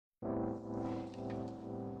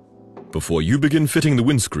Before you begin fitting the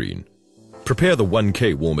windscreen, prepare the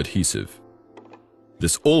 1K warm adhesive.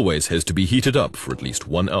 This always has to be heated up for at least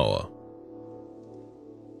 1 hour.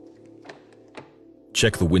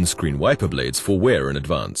 Check the windscreen wiper blades for wear in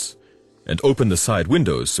advance, and open the side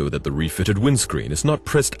windows so that the refitted windscreen is not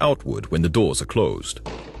pressed outward when the doors are closed.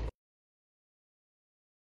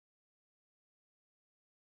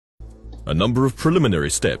 A number of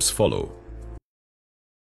preliminary steps follow.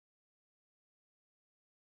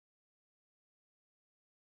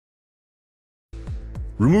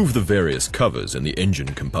 Remove the various covers in the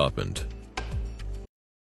engine compartment.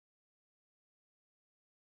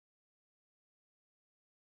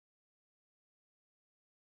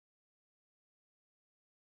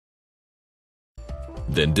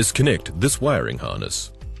 Then disconnect this wiring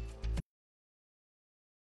harness.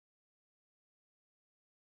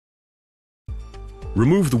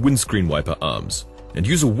 Remove the windscreen wiper arms and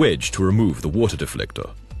use a wedge to remove the water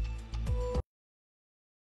deflector.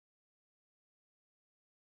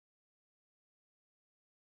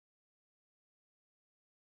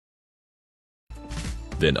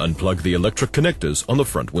 Then unplug the electric connectors on the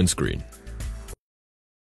front windscreen.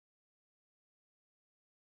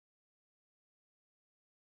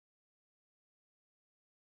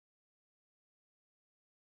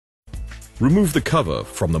 Remove the cover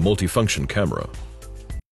from the multifunction camera.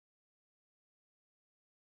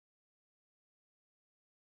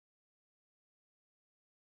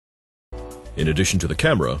 In addition to the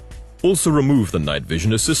camera, also remove the night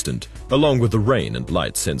vision assistant along with the rain and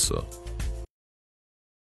light sensor.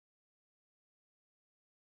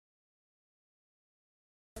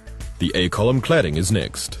 The A-column cladding is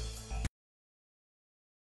next.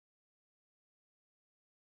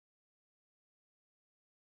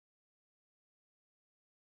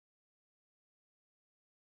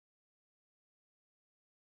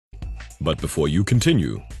 But before you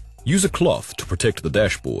continue, use a cloth to protect the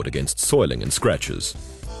dashboard against soiling and scratches.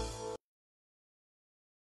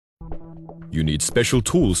 You need special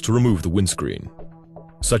tools to remove the windscreen,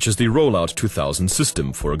 such as the W222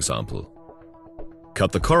 system, for example.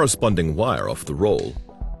 Cut the corresponding wire off the roll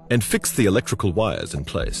and fix the electrical wires in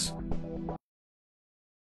place.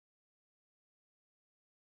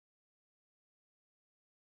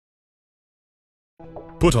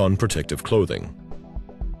 Put on protective clothing.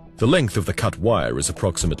 The length of the cut wire is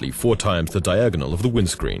approximately 4 times the diagonal of the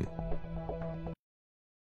windscreen.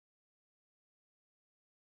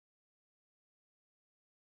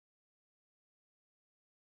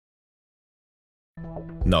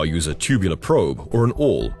 Now use a tubular probe or an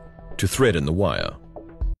awl to thread in the wire.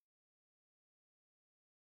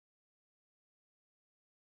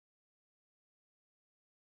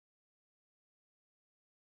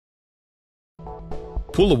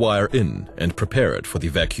 Pull the wire in and prepare it for the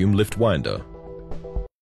vacuum lift winder.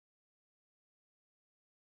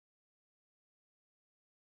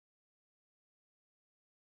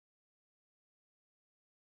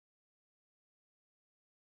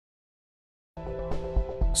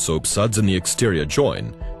 Soap suds in the exterior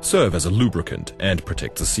join serve as a lubricant and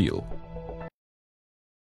protect the seal.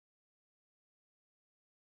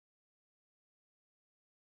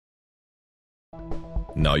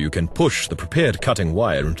 Now you can push the prepared cutting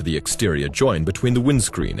wire into the exterior join between the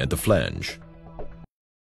windscreen and the flange.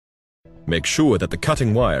 Make sure that the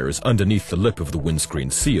cutting wire is underneath the lip of the windscreen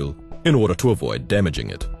seal in order to avoid damaging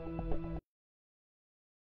it.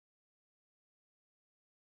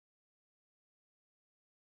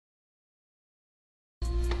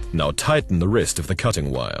 Now tighten the rest of the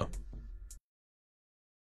cutting wire.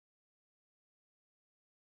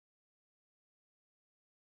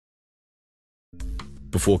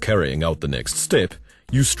 Before carrying out the next step,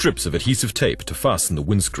 use strips of adhesive tape to fasten the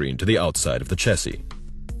windscreen to the outside of the chassis.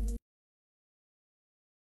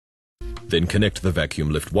 Then connect the vacuum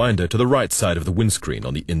lift winder to the right side of the windscreen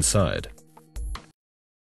on the inside.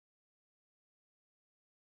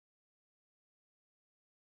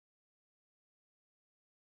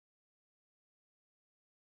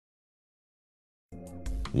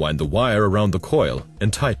 Wind the wire around the coil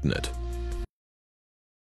and tighten it.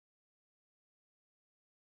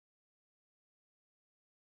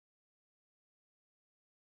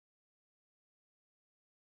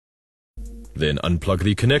 Then unplug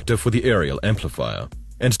the connector for the aerial amplifier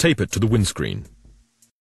and tape it to the windscreen.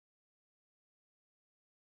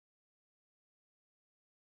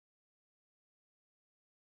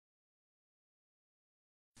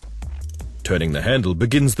 Turning the handle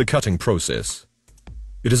begins the cutting process.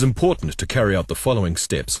 It is important to carry out the following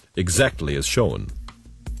steps exactly as shown.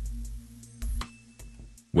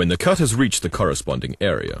 When the cut has reached the corresponding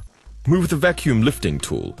area, move the vacuum lifting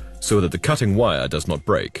tool so that the cutting wire does not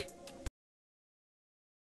break.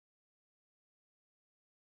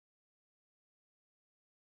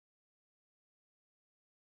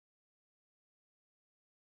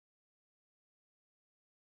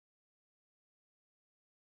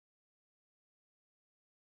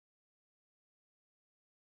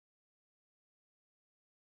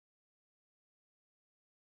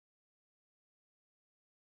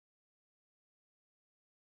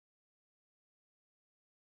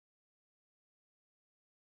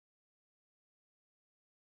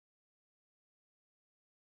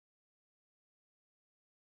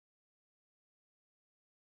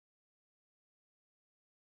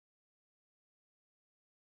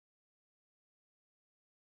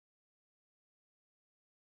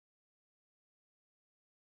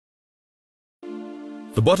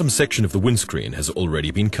 The bottom section of the windscreen has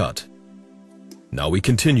already been cut. Now we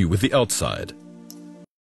continue with the outside.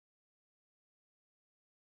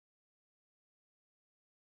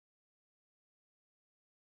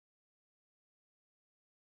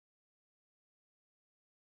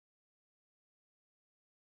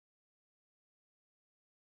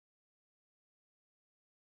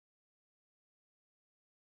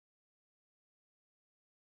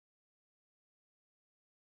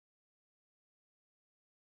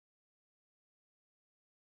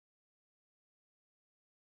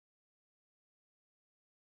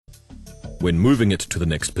 When moving it to the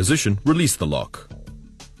next position, release the lock.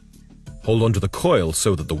 Hold onto the coil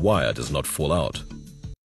so that the wire does not fall out.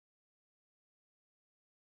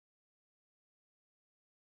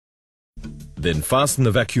 Then fasten the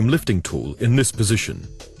vacuum lifting tool in this position.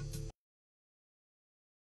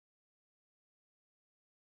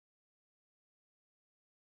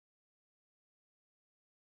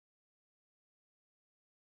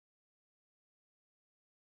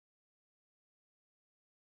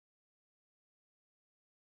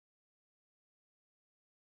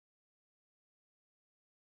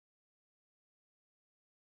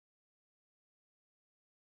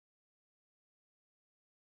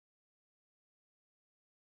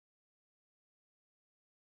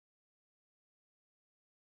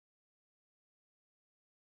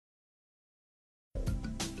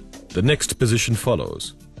 The next position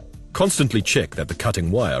follows. Constantly check that the cutting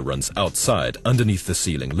wire runs outside underneath the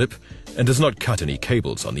sealing lip and does not cut any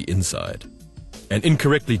cables on the inside. An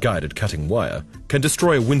incorrectly guided cutting wire can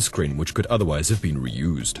destroy a windscreen which could otherwise have been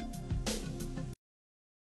reused.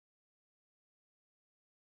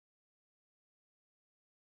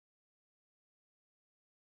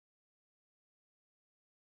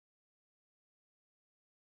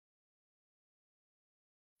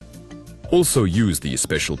 Also use the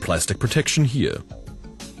special plastic protection here.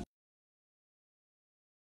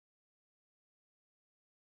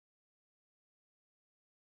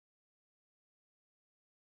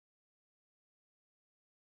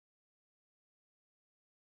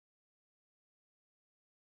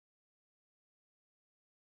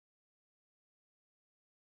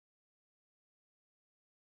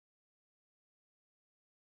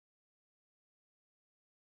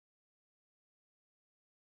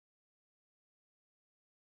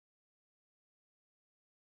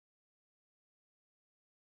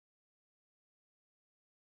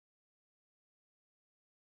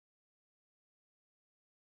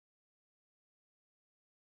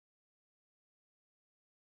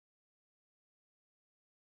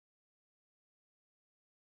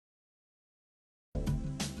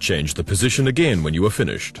 Change the position again when you are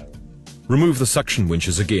finished. Remove the suction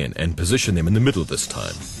winches again and position them in the middle this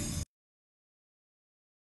time.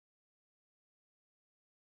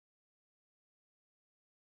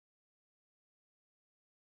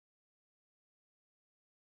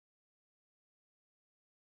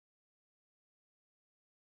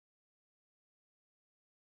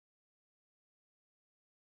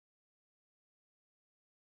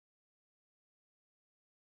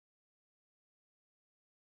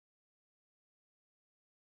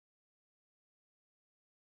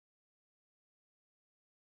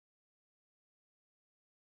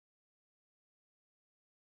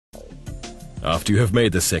 After you have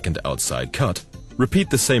made the second outside cut,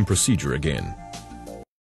 repeat the same procedure again.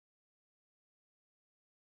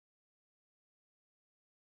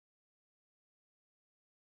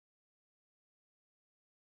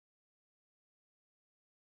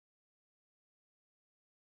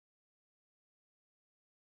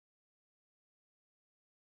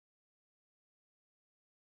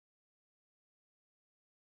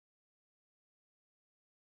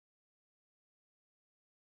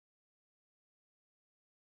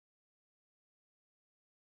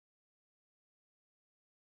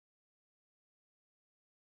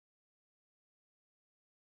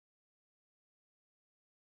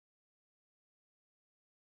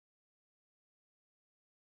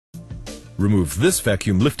 Remove this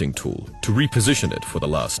vacuum lifting tool to reposition it for the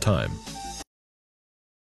last time.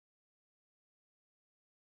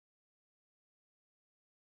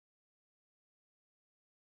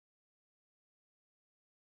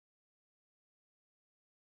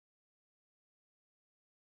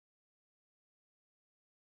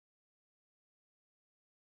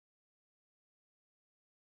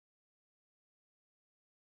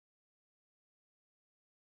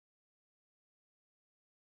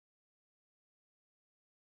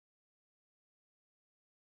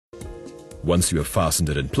 Once you have fastened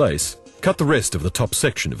it in place, cut the rest of the top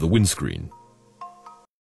section of the windscreen.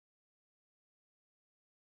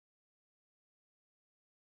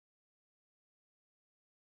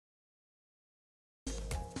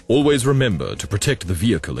 Always remember to protect the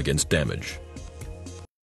vehicle against damage.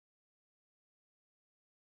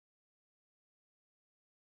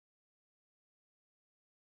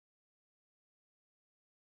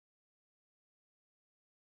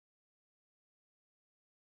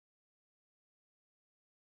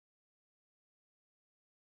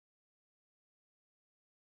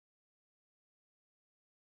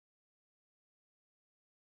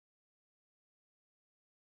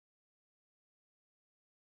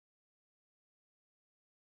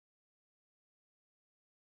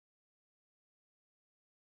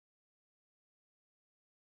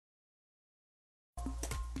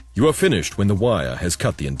 You are finished when the wire has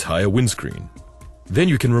cut the entire windscreen. Then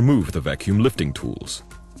you can remove the vacuum lifting tools.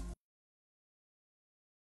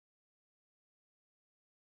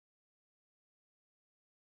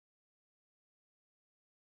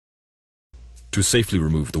 To safely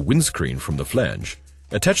remove the windscreen from the flange,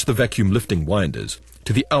 attach the vacuum lifting winders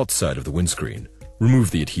to the outside of the windscreen,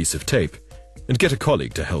 remove the adhesive tape, and get a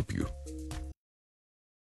colleague to help you.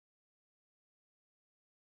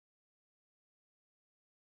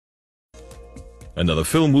 Another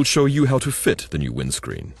film will show you how to fit the new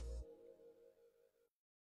windscreen.